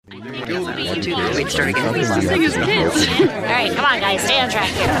Wait, start again. All right, come on, guys. Stay on track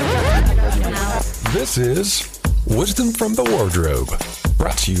here. This is Wisdom from the Wardrobe,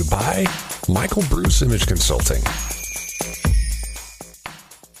 brought to you by Michael Bruce Image Consulting.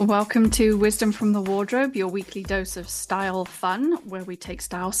 Welcome to Wisdom from the Wardrobe, your weekly dose of style fun, where we take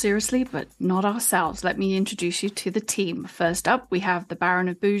style seriously, but not ourselves. Let me introduce you to the team. First up, we have the Baron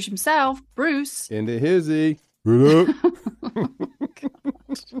of Bouge himself, Bruce. Into hizzy.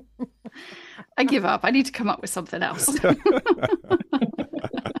 I give up. I need to come up with something else.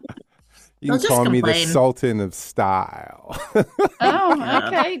 You can call me the Sultan of Style. Oh,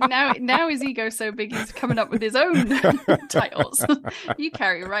 okay. Now his ego's so big, he's coming up with his own titles. You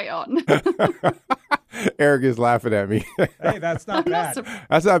carry right on. Eric is laughing at me. Hey, that's not bad.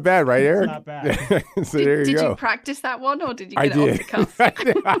 That's not bad, right, Eric? Not bad. So there you go. Did you practice that one, or did you get it off the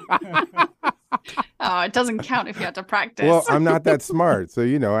cuff? Oh, it doesn't count if you had to practice. Well, I'm not that smart, so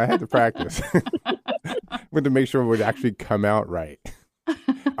I had to practice. But to make sure it would actually come out right.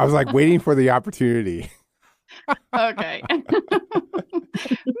 I was like waiting for the opportunity. Okay.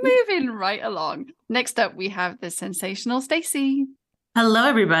 Moving right along. Next up, we have the sensational Stacey. Hello,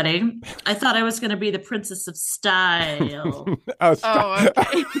 everybody. I thought I was going to be the princess of style. Oh,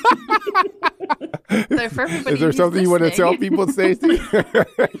 okay. So for everybody, is there something you want to tell people, Stacey?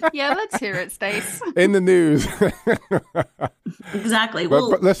 Yeah, let's hear it, Stace. In the news. Exactly.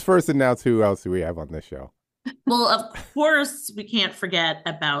 But let's first announce who else do we have on this show. Well, of course, we can't forget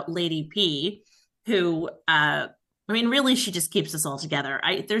about Lady P, who, really, she just keeps us all together.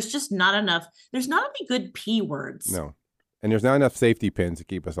 There's not any good P words. No. And there's not enough safety pins to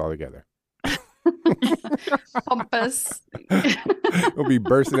keep us all together. Pompous. We'll be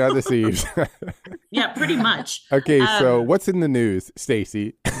bursting out of the seams. Yeah, pretty much. Okay, so what's in the news,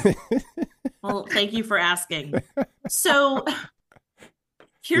 Stacey? Well, thank you for asking. So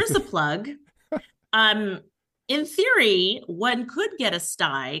here's the plug. In theory, one could get a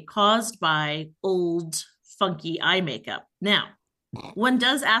sty caused by old, funky eye makeup. Now, one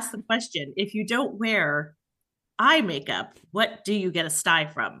does ask the question, if you don't wear eye makeup, what do you get a sty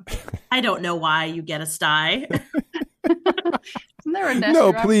from? I don't know why you get a sty.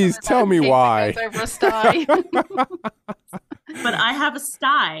 No, please tell me why. Over a sty. But I have a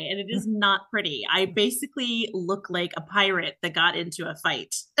sty, and it is not pretty. I basically look like a pirate that got into a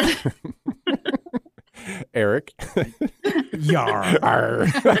fight. Eric. Yar.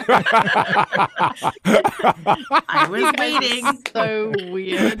 I was waiting. So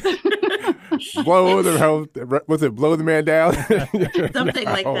weird. Blow the man down? Something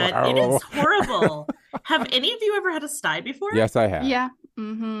like that. It is horrible. Have any of you ever had a sty before? Yes, I have. Yeah.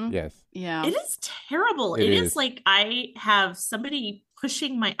 Mm-hmm. Yes. Yeah. It is terrible. It is like I have somebody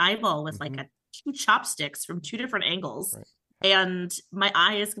pushing my eyeball with like two chopsticks from two different angles. Right. And my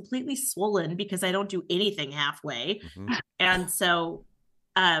eye is completely swollen because I don't do anything halfway. Mm-hmm. And so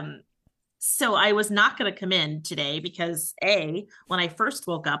I was not going to come in today because when I first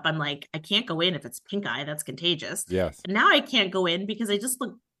woke up, I'm like, I can't go in if it's pink eye, that's contagious. Yes. And now I can't go in because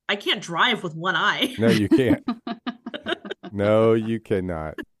I can't drive with one eye. No, you can't. No, you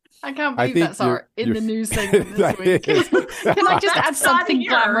cannot. I can't believe that's in the news segment this week. Can I just add something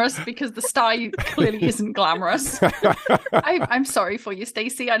glamorous because the sty clearly isn't glamorous? I'm sorry for you,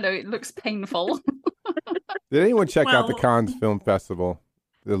 Stacey. I know it looks painful. Did anyone check out the Cannes Film Festival?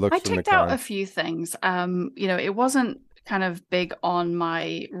 I checked out a few things. It wasn't kind of big on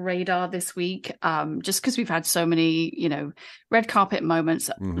my radar this week, just because we've had so many, red carpet moments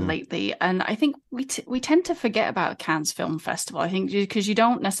lately. And I think we tend to forget about Cannes Film Festival, I think, because you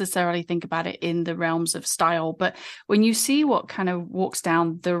don't necessarily think about it in the realms of style. But when you see what kind of walks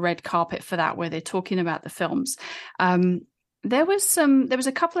down the red carpet for that, where they're talking about the films, there was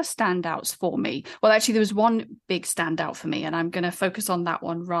a couple of standouts for me. Well, actually, there was one big standout for me, and I'm going to focus on that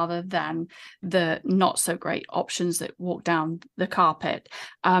one rather than the not so great options that walk down the carpet.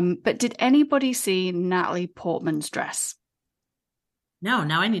 But did anybody see Natalie Portman's dress? No,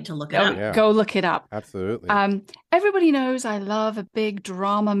 now I need to look it up. Yeah. Go look it up. Absolutely. Everybody knows I love a big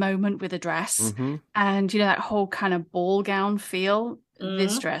drama moment with a dress, and that whole kind of ball gown feel.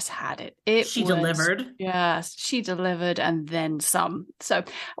 This dress had it. She delivered. Yes, she delivered and then some. So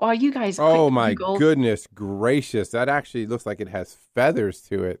while you guys my goodness gracious, that actually looks like it has feathers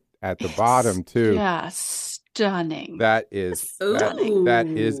to it at the bottom too. Yeah, stunning. That is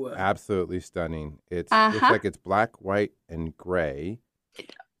absolutely stunning. It looks like it's black, white, and gray.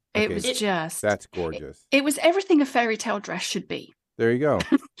 That's gorgeous. It was everything a fairy tale dress should be. There you go.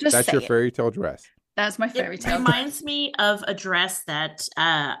 That's your fairy tale dress. That's my fairy tale. It reminds me of a dress that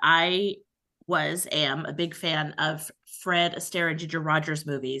I am a big fan of Fred Astaire and Ginger Rogers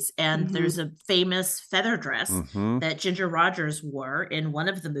movies. And there's a famous feather dress that Ginger Rogers wore in one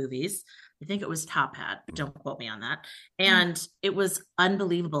of the movies. I think it was Top Hat, but don't quote me on that. And it was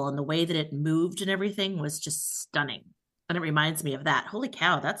unbelievable. And the way that it moved and everything was just stunning. And it reminds me of that. Holy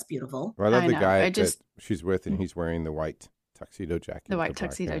cow, that's beautiful. Well, I love the guy that she's with, and he's wearing the white tuxedo jacket. The white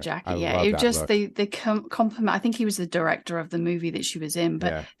tuxedo jacket, yeah. It just they compliment. I think he was the director of the movie that she was in,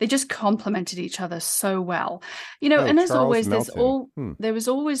 but they just complemented each other so well. And as always, there was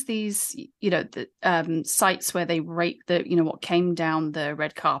always these, sites where they rate the, what came down the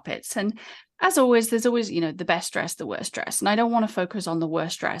red carpets, and as always, there's always, the best dress, the worst dress. And I don't want to focus on the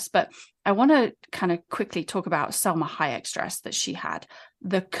worst dress, but I want to kind of quickly talk about Selma Hayek's dress that she had.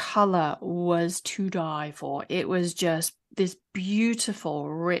 The color was to die for. It was just this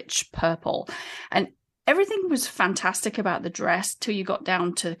beautiful, rich purple. And everything was fantastic about the dress till you got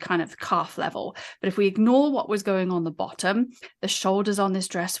down to kind of calf level. But if we ignore what was going on the bottom, the shoulders on this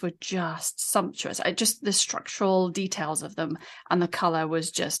dress were just sumptuous. Just the structural details of them and the color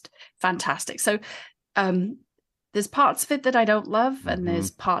was just fantastic. So there's parts of it that I don't love, and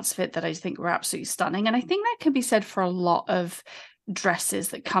there's parts of it that I think were absolutely stunning. And I think that can be said for a lot of dresses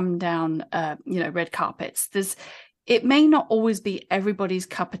that come down, red carpets. It may not always be everybody's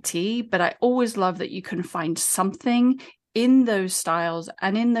cup of tea, but I always love that you can find something in those styles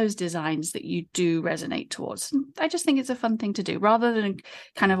and in those designs that you do resonate towards. I just think it's a fun thing to do rather than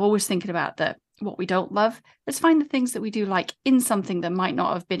kind of always thinking about what we don't love. Let's find the things that we do like in something that might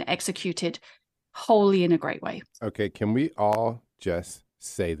not have been executed wholly in a great way. Okay, can we all just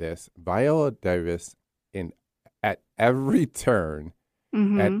say this? Viola Davis at every turn,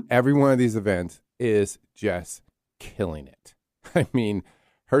 at every one of these events is just killing it. I mean,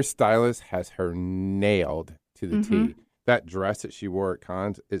 her stylist has her nailed to the T. That dress that she wore at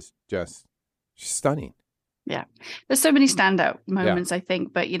cons is just stunning. Yeah. There's so many standout moments, I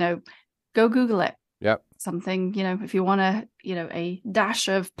think, but, go Google it. Yep. Something, if you want a dash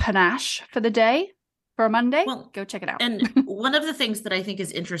of panache for the day, for a Monday, go check it out. And one of the things that I think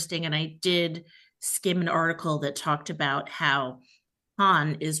is interesting, and I did skim an article that talked about how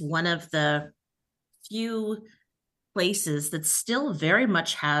con is one of the few places that still very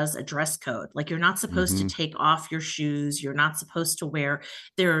much has a dress code. Like you're not supposed to take off your shoes. You're not supposed to wear,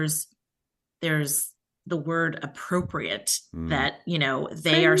 there's the word appropriate that,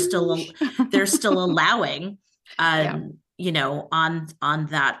 they are still, they're still allowing, on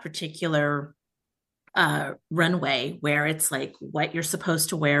that particular runway where it's like what you're supposed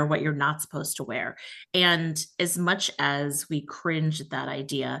to wear, what you're not supposed to wear. And as much as we cringe at that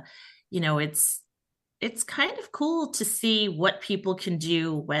idea, it's kind of cool to see what people can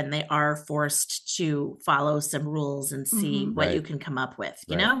do when they are forced to follow some rules and see what you can come up with,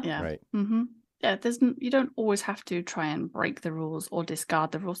 you know? Yeah. Right. Yeah, you don't always have to try and break the rules or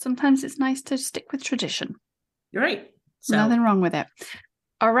discard the rules. Sometimes it's nice to stick with tradition. You're right. So nothing wrong with it.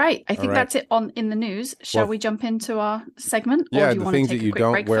 All right. I think that's it in the news. Shall we jump into our segment? Yeah, or do you the things that you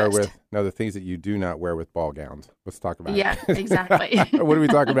don't wear first? the things that you do not wear with ball gowns. Let's talk about it. Yeah, exactly. What are we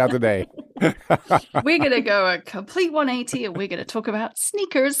talking about today? We're going to go a complete 180 and we're going to talk about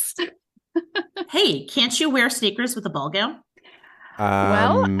sneakers. Hey, can't you wear sneakers with a ball gown?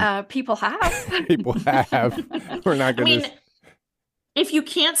 People have. People have. We're not going to. If you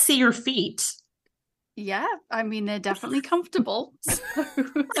can't see your feet. Yeah, they're definitely comfortable.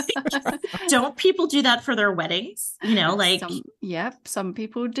 Don't people do that for their weddings? Some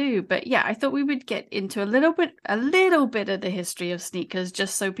people do. But yeah, I thought we would get into a little bit of the history of sneakers,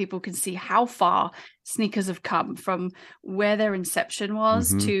 just so people can see how far sneakers have come from where their inception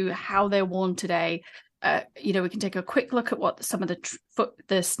was to how they're worn today. We can take a quick look at what some of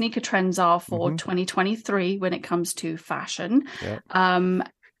the sneaker trends are for 2023 when it comes to fashion.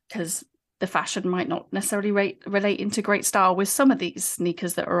 Because the fashion might not necessarily relate into great style with some of these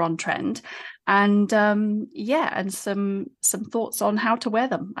sneakers that are on trend. And and some thoughts on how to wear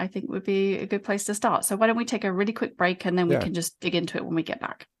them, I think would be a good place to start. So why don't we take a really quick break and then we can just dig into it when we get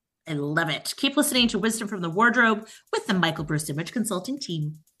back. I love it. Keep listening to Wisdom from the Wardrobe with the Michael Bruce Image Consulting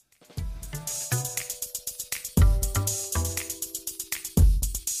team.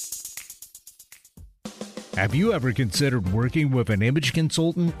 Have you ever considered working with an image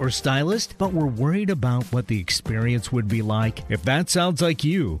consultant or stylist, but were worried about what the experience would be like? If that sounds like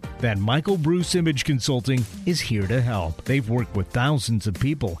you, then Michael Bruce Image Consulting is here to help. They've worked with thousands of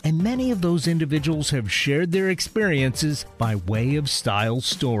people, and many of those individuals have shared their experiences by way of style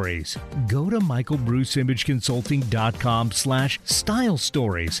stories. Go to michaelbruceimageconsulting.com/style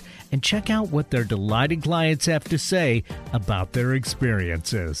stories and check out what their delighted clients have to say about their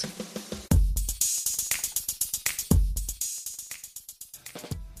experiences.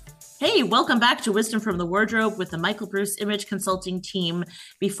 Hey, welcome back to Wisdom from the Wardrobe with the Michael Bruce Image Consulting team.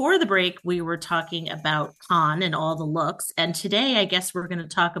 Before the break, we were talking about con and all the looks. And today, I guess we're going to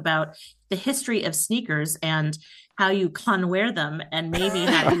talk about the history of sneakers and how you con wear them and maybe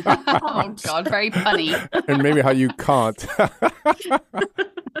how you Oh, God, very funny. And maybe how you can't.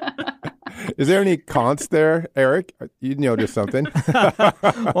 Is there any cons there, Eric? You noticed something.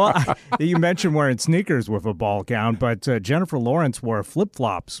 Well, you mentioned wearing sneakers with a ball gown, but Jennifer Lawrence wore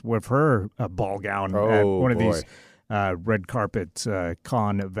flip-flops with her ball gown at one of these red carpet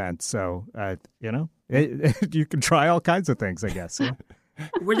con events. So, you can try all kinds of things, I guess. Yeah.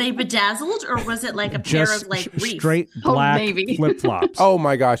 Were they bedazzled or was it like a pair of like reef? Straight black flip-flops. Oh,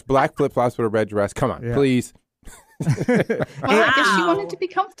 my gosh. Black flip-flops with a red dress. Come on, please. Well, I guess she wanted to be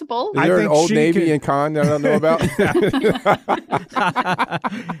comfortable. Is there an Old Navy and con that I don't know about?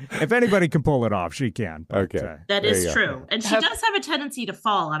 If anybody can pull it off, she can. But, okay. That is true. And she does have a tendency to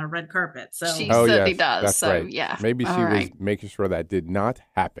fall on a red carpet. So she certainly does. That's so, right. yeah. Maybe she was making sure that did not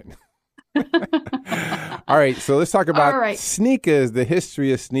happen. All right, so let's talk about sneakers, the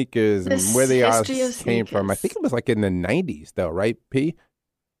history of sneakers, and where they all came from. I think it was like in the 90s, though, right, P?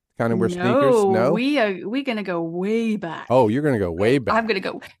 Kind of wear sneakers? No, we're going to go way back. Oh, you're going to go way back. I'm going to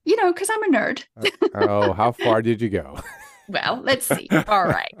go, because I'm a nerd. How far did you go? Well, let's see. All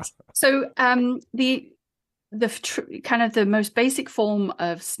right. So the kind of the most basic form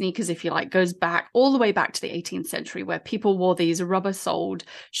of sneakers, if you like, goes back all the way back to the 18th century, where people wore these rubber-soled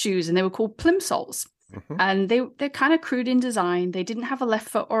shoes, and they were called plimsolls. Mm-hmm. And they're kind of crude in design. They didn't have a left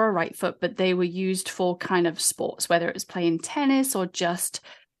foot or a right foot, but they were used for kind of sports, whether it was playing tennis or just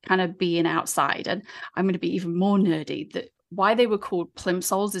kind of being outside. And I'm going to be even more nerdy. Why they were called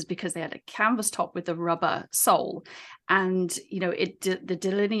plimsolls is because they had a canvas top with a rubber sole. And, the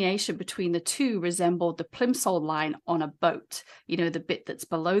delineation between the two resembled the plimsoll line on a boat, the bit that's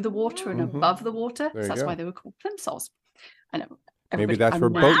below the water and above the water. So that's why they were called plimsolls. I know. Maybe that's where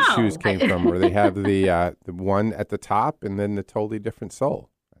boat shoes came from, where they have the one at the top and then the totally different sole.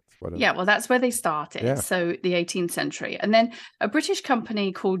 That's where they started. So the 18th century. And then a British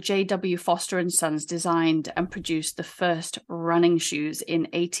company called J.W. Foster and Sons designed and produced the first running shoes in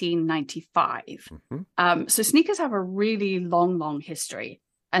 1895. Mm-hmm. So sneakers have a really long history.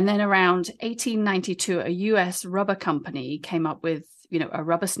 And then around 1892, a US rubber company came up with, a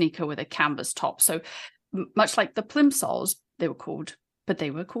rubber sneaker with a canvas top. So much like the plimsolls, they were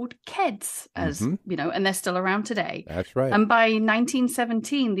called Keds, and they're still around today. That's right. And by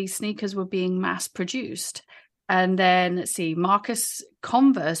 1917, these sneakers were being mass produced. And then, Marcus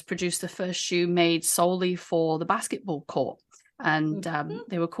Converse produced the first shoe made solely for the basketball court. And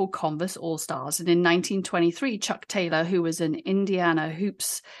they were called Converse All-Stars. And in 1923, Chuck Taylor, who was an Indiana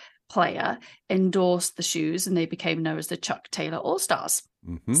hoops player, endorsed the shoes, and they became known as the Chuck Taylor All-Stars.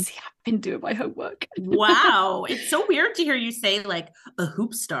 Mm-hmm. See, I've been doing my homework. Wow. It's so weird to hear you say like a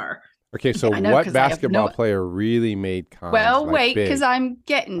hoop star. Okay, so what basketball player really made cons? Well, wait, because I'm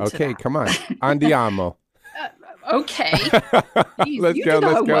getting to that. Come on. Andiamo. Okay. Let's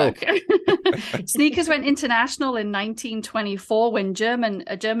go. Sneakers went international in 1924 when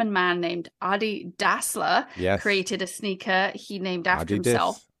a German man named Adi Dassler created a sneaker he named after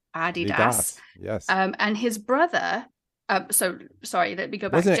himself. Adidas. Yes. And his brother... sorry, let me go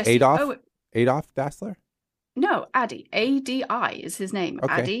back. Wasn't it Adolf Dassler? No, Adi. A-D-I is his name.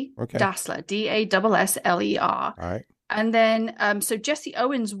 Okay. Adi Dassler. D-A-S-S-L-E-R. All right. And then, so Jesse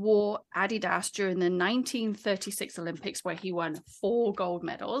Owens wore Adidas during the 1936 Olympics, where he won 4 gold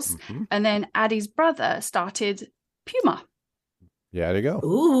medals. Mm-hmm. And then Adi's brother started Puma. Yeah, there you go.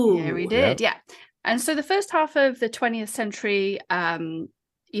 Ooh. Yeah, he did. Yeah. And so the first half of the 20th century,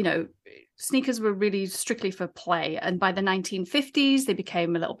 sneakers were really strictly for play. And by the 1950s, they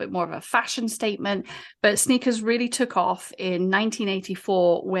became a little bit more of a fashion statement. But sneakers really took off in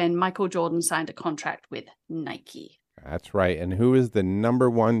 1984 when Michael Jordan signed a contract with Nike. That's right. And who is the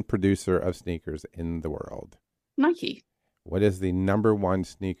number one producer of sneakers in the world? Nike. What is the number one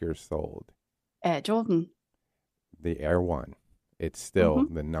sneaker sold? Air Jordan. The Air One. It's still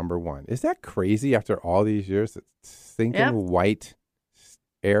the number one. Is that crazy after all these years? Thinking white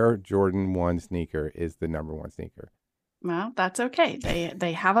Air Jordan 1 sneaker is the number one sneaker. Well, that's okay.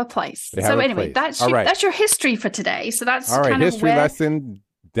 They have a place. Anyway, that's your history for today. So that's all right. Kind history of lesson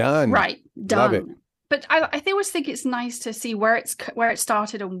done. Right, done. Love it. But I always think it's nice to see where it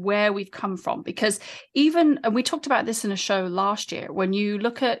started and where we've come from, because and we talked about this in a show last year, when you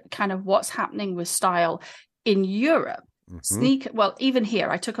look at kind of what's happening with style in Europe, even here,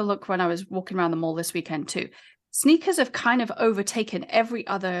 I took a look when I was walking around the mall this weekend too. Sneakers have kind of overtaken every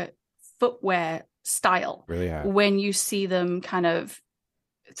other footwear style. Really have. When you see them kind of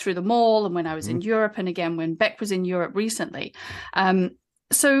through the mall and when I was in Europe, and again when Beck was in Europe recently.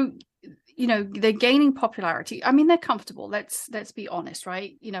 So they're gaining popularity. I mean, they're comfortable. Let's be honest,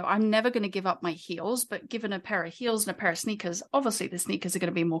 right? I'm never going to give up my heels, but given a pair of heels and a pair of sneakers, obviously the sneakers are going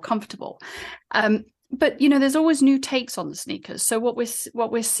to be more comfortable. But there's always new takes on the sneakers. So what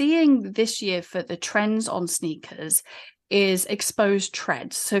we're seeing this year for the trends on sneakers is exposed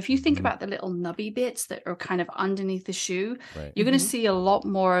treads. So if you think about the little nubby bits that are kind of underneath the shoe, you're going to see a lot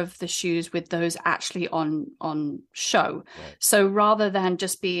more of the shoes with those actually on show. Right. So rather than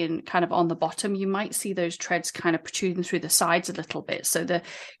just being kind of on the bottom, you might see those treads kind of protruding through the sides a little bit. So the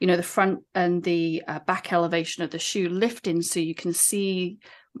front and the back elevation of the shoe lifting, so you can see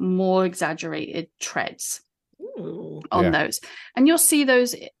more exaggerated treads on those. And you'll see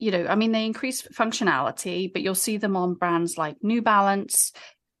those, they increase functionality, but you'll see them on brands like New Balance,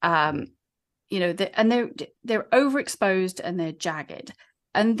 and they're overexposed and they're jagged.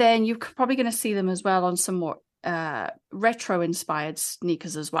 And then you're probably going to see them as well on some more retro inspired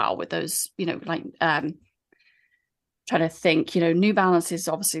sneakers as well, with those, trying to think, New Balance is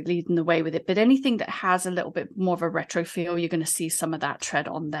obviously leading the way with it, but anything that has a little bit more of a retro feel, you're going to see some of that tread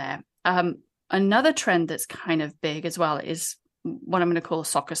on there. Another trend that's kind of big as well is what I'm going to call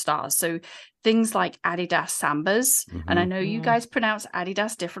soccer stars. So things like Adidas Sambas. And I know you guys pronounce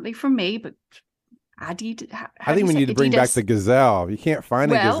Adidas differently from me, but I think we need to bring back the Gazelle. You can't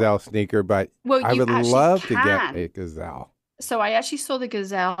find a Gazelle sneaker, but I would love to get a Gazelle. So I actually saw the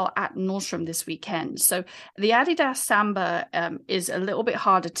Gazelle at Nordstrom this weekend. So the Adidas Samba is a little bit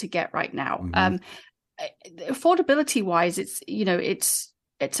harder to get right now. Affordability wise,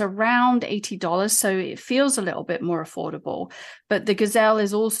 it's around $80, so it feels a little bit more affordable. But the Gazelle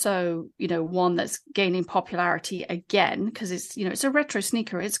is also, one that's gaining popularity again, because it's a retro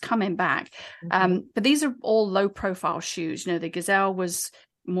sneaker. It's coming back. But these are all low profile shoes. The Gazelle was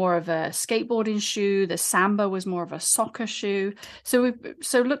more of a skateboarding shoe. The Samba was more of a soccer shoe. So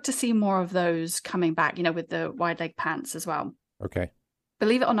look to see more of those coming back, with the wide leg pants as well. Okay.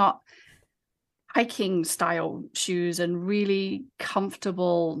 Believe it or not, hiking style shoes and really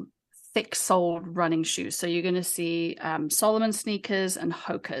comfortable thick soled running shoes. So you're going to see Solomon sneakers and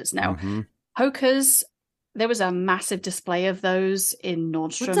Hokas. Now, Hokas, there was a massive display of those in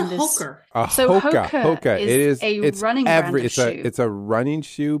Nordstrom. What's a Hoka? Hoka is a running brand shoe. It's a running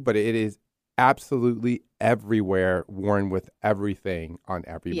shoe, but it is absolutely everywhere, worn with everything on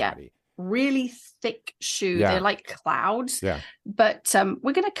everybody. Yeah. Really thick shoe. They're like clouds. But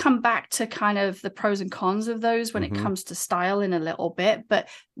we're going to come back to kind of the pros and cons of those when it comes to style in a little bit. But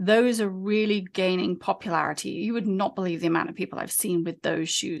those are really gaining popularity. You would not believe the amount of people I've seen with those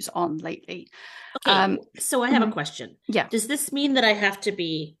shoes on lately. Okay, so I have a question. Yeah. Does this mean that I have to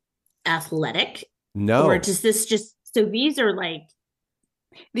be athletic? No. Or does this just, so these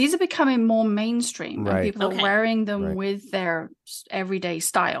are becoming more mainstream and people are wearing them with their everyday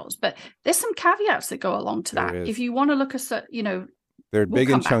styles. But there's some caveats that go along to that. If you want to look at, they're big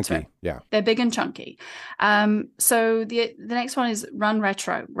and chunky. Yeah. They're big and chunky. So the next one is Run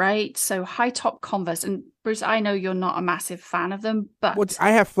Retro, right? So high top Converse. And Bruce, I know you're not a massive fan of them, but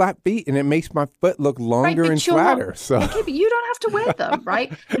I have flat feet and it makes my foot look longer and flatter. So okay, but you don't have to wear them,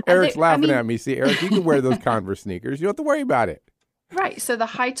 right? Eric's laughing at me. See, Eric, you can wear those Converse sneakers. You don't have to worry about it. Right, so the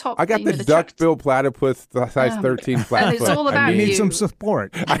high top. I got the duck-bill platypus size 13 flat foot. It's all about you. Need some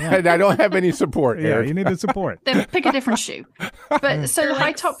support. I don't have any support. Yeah, you need the support. Then pick a different shoe. But so the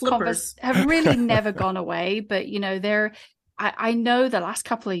high top Converse have really never gone away. But I know the last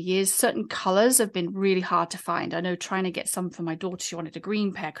couple of years, certain colors have been really hard to find. I know trying to get some for my daughter, she wanted a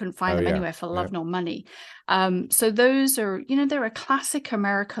green pair, couldn't find them anywhere for love nor money. So those are, they're a classic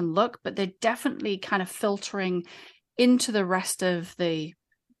American look, but they're definitely kind of filtering into the rest of the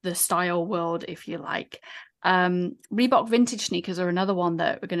style world, if you like. Reebok vintage sneakers are another one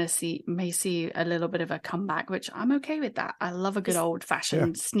that we're going to may see a little bit of a comeback, which I'm okay with that. I love a good old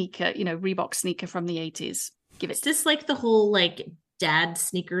fashioned sneaker, Reebok sneaker from the 80s. Is this like the whole dad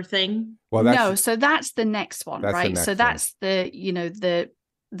sneaker thing? Well, no, so that's the next one, right? So that's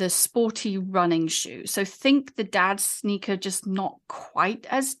the sporty running shoe. So think the dad sneaker, just not quite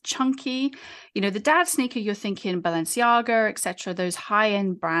as chunky. The dad sneaker, you're thinking Balenciaga, etc. Those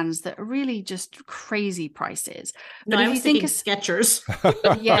high-end brands that are really just crazy prices. No, I was thinking Skechers.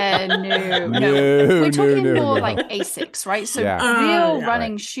 Yeah, no. We're talking more like Asics, right? So real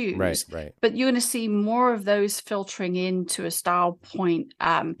running shoes. Right. But you're going to see more of those filtering into a style point.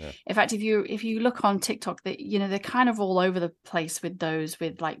 In fact, if you look on TikTok, they're kind of all over the place with those,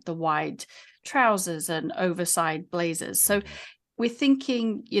 with like the wide trousers and oversized blazers. So we're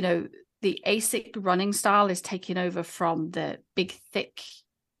thinking, the Asic running style is taking over from the big, thick,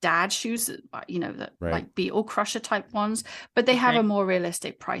 dad shoes, that like Beetle Crusher type ones, but they have a more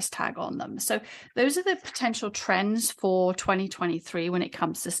realistic price tag on them. So those are the potential trends for 2023 when it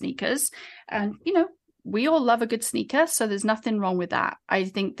comes to sneakers. And, we all love a good sneaker, so there's nothing wrong with that. I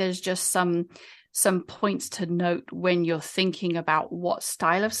think there's just some points to note when you're thinking about what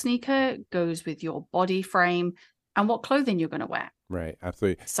style of sneaker goes with your body frame and what clothing you're going to wear. Right,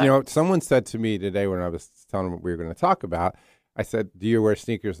 absolutely. So, someone said to me today when I was telling them what we were going to talk about, I said, do you wear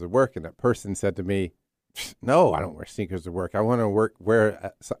sneakers to work? And that person said to me, no, I don't wear sneakers to work. I want to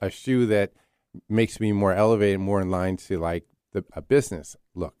wear a shoe that makes me more elevated, more in line to like a business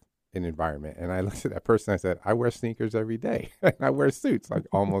look and environment. And I looked at that person, I said, I wear sneakers every day. I wear suits like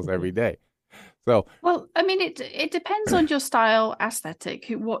almost every day. So, well, I mean, it depends on your style aesthetic,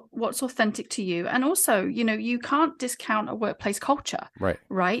 what's authentic to you. And also, you can't discount a workplace culture.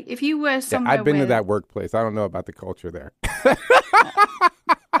 Right. If you were somewhere I've been to that workplace. I don't know about the culture there.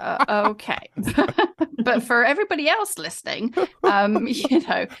 Okay. But for everybody else listening,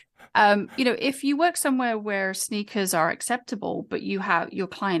 if you work somewhere where sneakers are acceptable, but you have your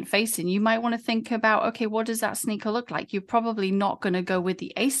client facing, you might want to think about, okay, what does that sneaker look like? You're probably not going to go with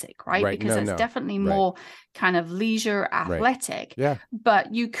the Asic, right? Because it's definitely more kind of leisure athletic. Yeah.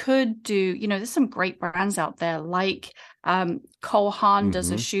 But you could do, there's some great brands out there like Cole Haan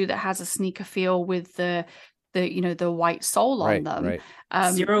does a shoe that has a sneaker feel with the white sole on them.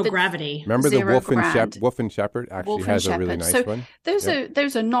 Zero gravity. Remember the Wolf and Shepherd actually has a really nice one.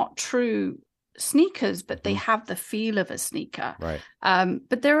 Those are not true sneakers, but they have the feel of a sneaker. Right.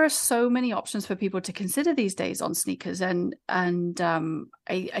 But there are so many options for people to consider these days on sneakers, and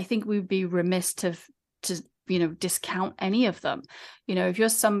I think we'd be remiss to discount any of them. If you're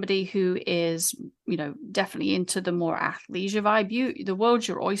somebody who is, definitely into the more athleisure vibe, the world's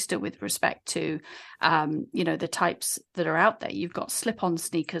your oyster with respect to, the types that are out there. You've got slip-on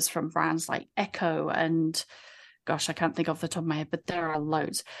sneakers from brands like Echo and, gosh, I can't think off the top of my head, but there are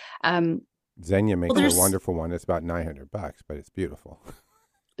loads. Xenia makes a wonderful one. It's about $900, but it's beautiful.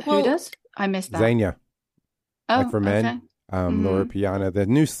 Who does? I missed that. Xenia. Oh, like for men. Okay. Laura Piana. The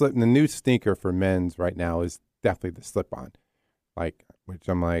new sneaker for men's right now is definitely the slip-on, which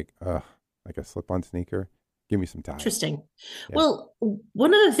I'm like a slip-on sneaker. Give me some time. Interesting. Yeah. Well,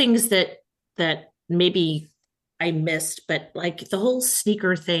 one of the things that maybe I missed, but like the whole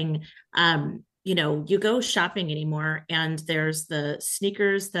sneaker thing, you go shopping anymore, and there's the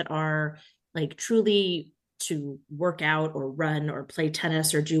sneakers that are like truly to work out or run or play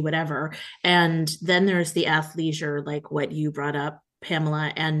tennis or do whatever. And then there's the athleisure, like what you brought up,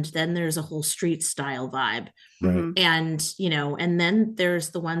 Pamela. And then there's a whole street style vibe. Right. And, and then there's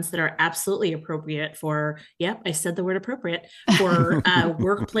the ones that are absolutely appropriate for, I said the word appropriate, for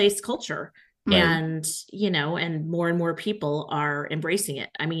workplace culture. Right. And, and more people are embracing it.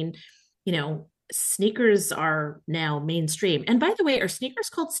 I mean, sneakers are now mainstream. And by the way, are sneakers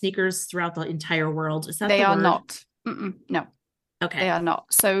called sneakers throughout the entire world? Is that they the are word? not? No. Okay. They are not.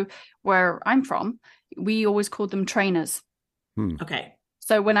 So where I'm from, we always called them trainers. Okay.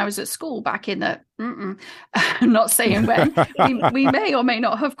 So when I was at school back in the, I'm not saying when, we may or may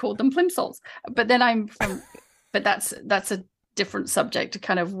not have called them plimsolls. But then but that's a different subject to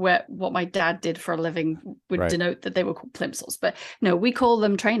kind of what my dad did for a living would denote that they were called plimsolls. But no, we call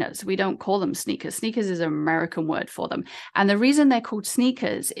them trainers. We don't call them sneakers. Sneakers is an American word for them. And the reason they're called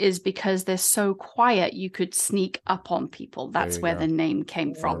sneakers is because they're so quiet, you could sneak up on people. That's where the name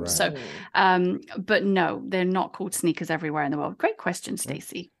came from. Right. So, but no, they're not called sneakers everywhere in the world. Great question,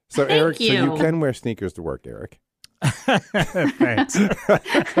 Stacey. So Eric, so you can wear sneakers to work, Eric. Thanks.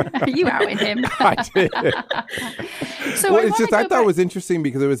 You out with him. I did. So well, it's just I thought it was interesting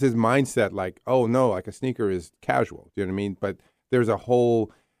because it was his mindset, like, oh no, like a sneaker is casual. Do you know what I mean? But there's a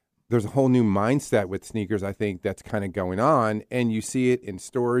whole new mindset with sneakers, I think, that's kind of going on, and you see it in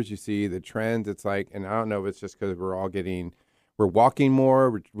stores. You see the trends. It's like, and I don't know if it's just because we're walking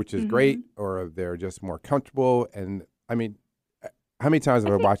more, which is great, or they're just more comfortable. And I mean, how many times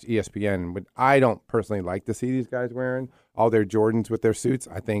have I watched ESPN? But I don't personally like to see these guys wearing all their Jordans with their suits.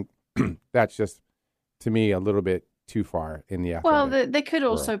 I think that's just, to me, a little bit too far in the athletic. Well, there could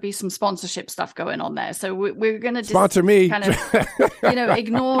also be some sponsorship stuff going on there. So we're going to sponsor me, kind of,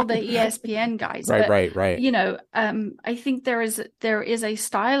 ignore the ESPN guys. Right. I think there is a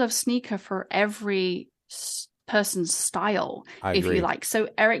style of sneaker for every person's style, if you like. So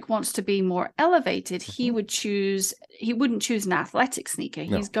Eric wants to be more elevated. He wouldn't choose an athletic sneaker.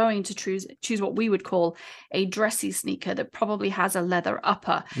 He's going to choose what we would call a dressy sneaker that probably has a leather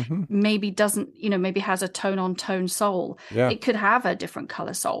upper, maybe doesn't, maybe has a tone on tone sole. It could have a different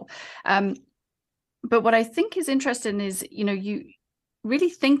color sole. But what I think is interesting is, really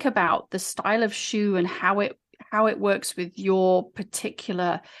think about the style of shoe and how it works with your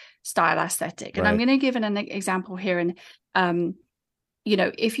particular style aesthetic. And I'm going to give an example here. And,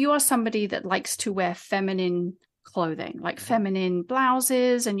 if you are somebody that likes to wear feminine clothing, like feminine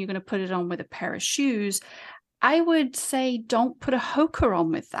blouses, and you're going to put it on with a pair of shoes, I would say don't put a Hoka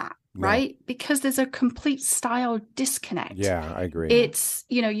on with that. No. Right? Because there's a complete style disconnect. Yeah, I agree. It's,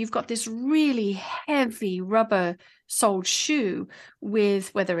 you've got this really heavy rubber soled shoe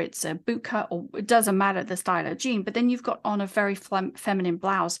with whether it's a boot cut or it doesn't matter the style of jean, but then you've got on a very feminine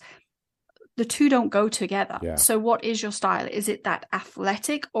blouse. The two don't go together. Yeah. So what is your style? Is it that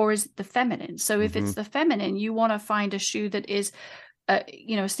athletic or is it the feminine? So if it's the feminine, you want to find a shoe that is a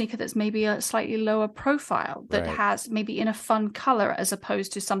sneaker that's maybe a slightly lower profile, that has maybe in a fun color, as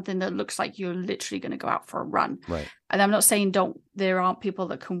opposed to something that looks like you're literally going to go out for a run. Right. And I'm not saying there aren't people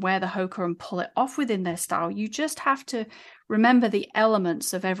that can wear the Hoka and pull it off within their style. You just have to remember the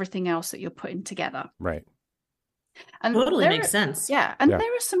elements of everything else that you're putting together. Right. And totally makes sense. Yeah. And there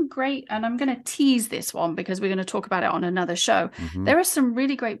are some great, and I'm going to tease this one because we're going to talk about it on another show. There are some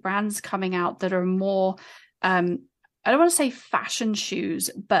really great brands coming out that are more, I don't want to say fashion shoes,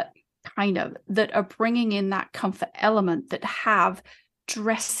 but kind of that are bringing in that comfort element that have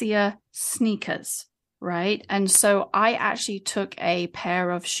dressier sneakers, right? And so I actually took a pair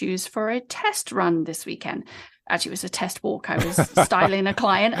of shoes for a test run this weekend. Actually, it was a test walk. I was styling a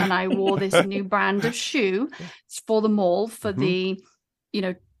client and I wore this new brand of shoe for the mall for the,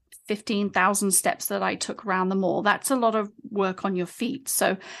 15,000 steps that I took around the mall. That's a lot of work on your feet.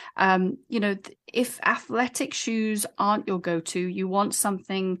 So, if athletic shoes aren't your go-to, you want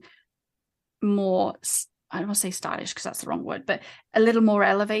something more, I don't want to say stylish because that's the wrong word, but a little more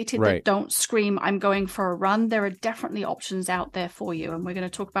elevated that don't scream, I'm going for a run. There are definitely options out there for you. And we're going to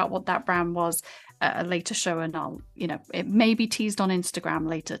talk about what that brand was at a later show. And it may be teased on Instagram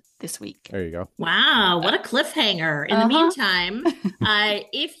later this week. There you go. Wow. What a cliffhanger. In the meantime,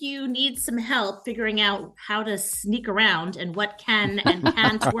 if you need some help figuring out how to sneak around and what can and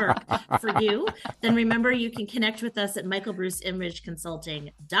can't work for you, then remember you can connect with us at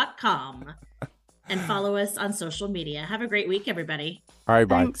michaelbruceimageconsulting.com. And follow us on social media. Have a great week, everybody. All right,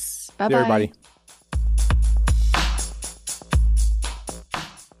 bye. Thanks. Bye-bye. See you, everybody.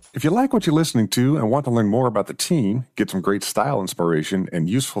 If you like what you're listening to and want to learn more about the team, get some great style inspiration and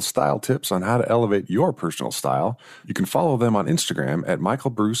useful style tips on how to elevate your personal style, you can follow them on Instagram at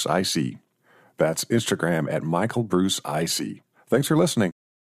MichaelBruceIC. That's Instagram at MichaelBruceIC. Thanks for listening.